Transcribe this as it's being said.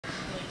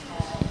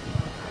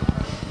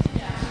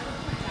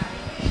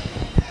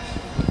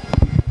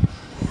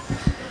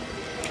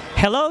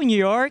Hello, New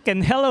York,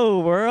 and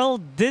hello,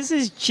 world. This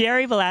is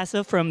Jerry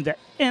Velasco from the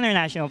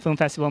International Film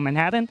Festival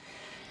Manhattan.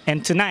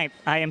 And tonight,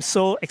 I am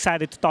so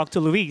excited to talk to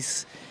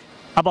Luis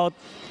about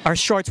our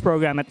shorts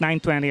program at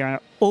 9:20,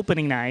 our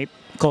opening night,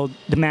 called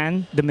The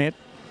Man, the Myth,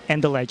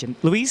 and the Legend.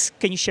 Luis,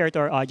 can you share to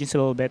our audience a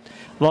little bit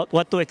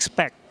what to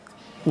expect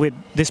with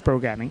this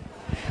programming?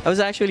 I was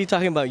actually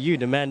talking about you,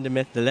 the man, the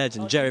myth, the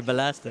legend, Jerry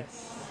Velasco.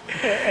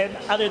 And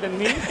other than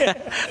me?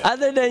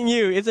 Other than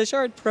you, it's a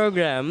short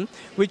program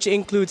which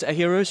includes A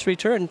Hero's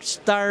Return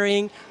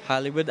starring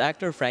Hollywood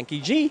actor Frankie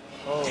G.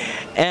 Oh.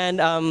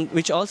 And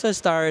which also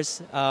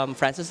stars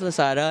Francis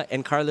Lozada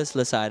and Carlos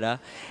Lozada.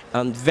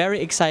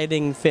 Very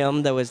exciting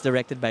film that was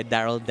directed by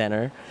Daryl.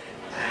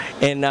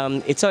 And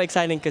it's so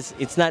exciting because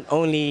it's not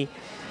only,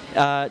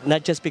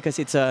 not just because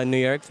it's a New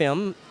York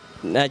film,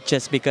 not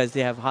just because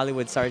they have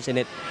Hollywood stars in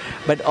it,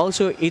 but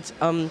also it's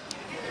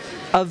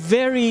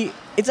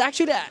it's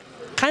actually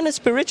kind of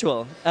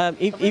spiritual.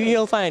 If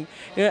you'll find,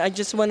 I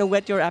just want to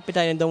whet your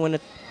appetite and don't want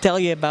to tell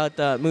you about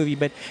the movie,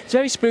 but it's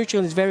very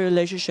spiritual. It's very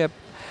relationship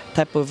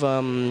type of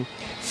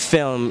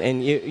film,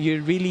 and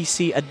you really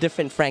see a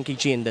different Frankie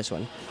G in this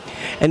one.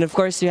 And of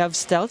course, you have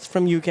Stealth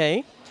from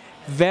UK.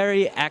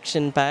 Very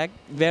action-packed,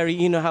 very,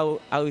 you know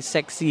how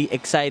sexy,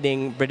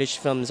 exciting British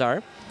films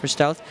are for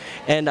Stealth.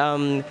 And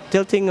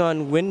Tilting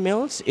on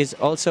Windmills is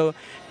also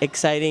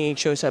exciting. It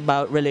shows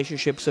about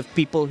relationships of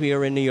people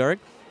here in New York.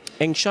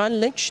 And Sean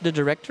Lynch, the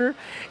director,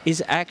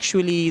 is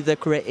actually the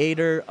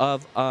creator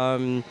of a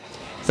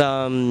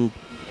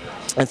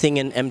thing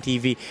in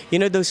MTV. You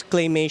know those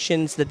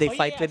claymations that they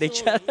fight with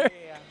each other?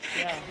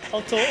 Yeah.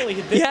 Oh, totally.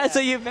 He did that. So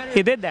you better,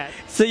 he did that.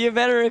 So you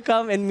better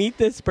come and meet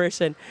this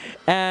person.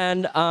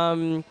 And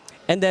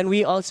then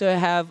we also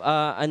have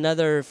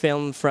another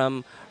film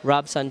from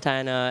Rob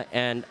Santana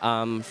and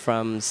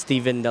from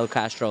Steven Del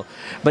Castro.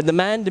 But The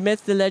Man, the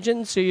Myth, the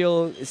Legend, so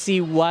you'll see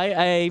why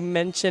I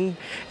mentioned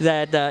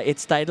that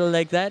it's titled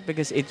like that,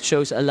 because it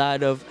shows a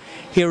lot of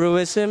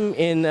heroism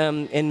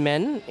in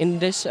men in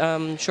this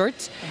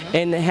shorts,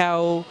 and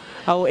how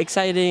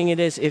exciting it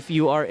is if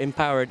you are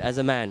empowered as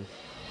a man.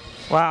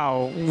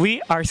 Wow,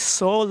 we are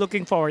so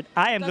looking forward.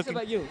 I am That's looking.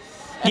 about you.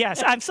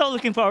 Yes, I'm so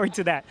looking forward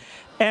to that.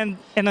 And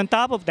on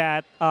top of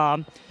that,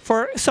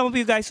 for some of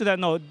you guys who don't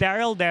know,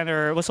 Daryl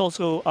was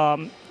also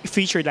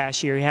featured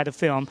last year. He had a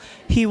film.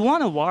 He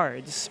won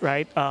awards,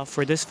 right,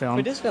 for this film.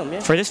 For this film,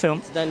 yeah. For this film.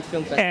 It's done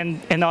film festival.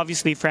 And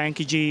obviously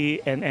Frankie G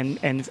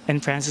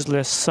and Francis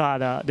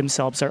Lozada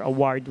themselves are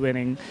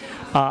award-winning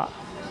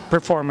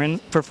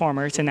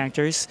performers and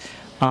actors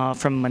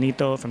from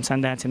Manito, from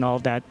Sundance, and all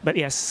of that. But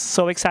yes,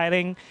 so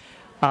exciting.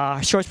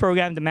 Shorts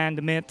program, The Man,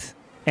 the Myth,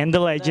 and the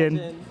Legend.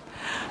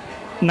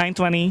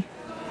 9:20.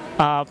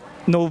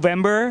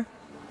 November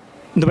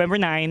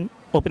 9,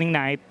 opening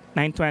night,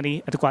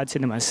 9:20 at the Quad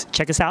Cinemas.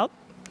 Check us out,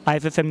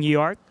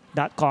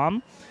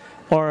 IFFMNewYork.com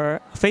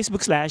or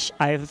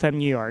Facebook/IFFM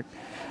New York.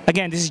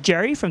 Again, this is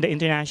Jerry from the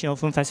International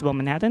Film Festival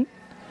Manhattan.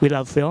 We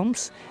love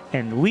films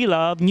and we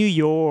love New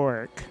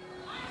York.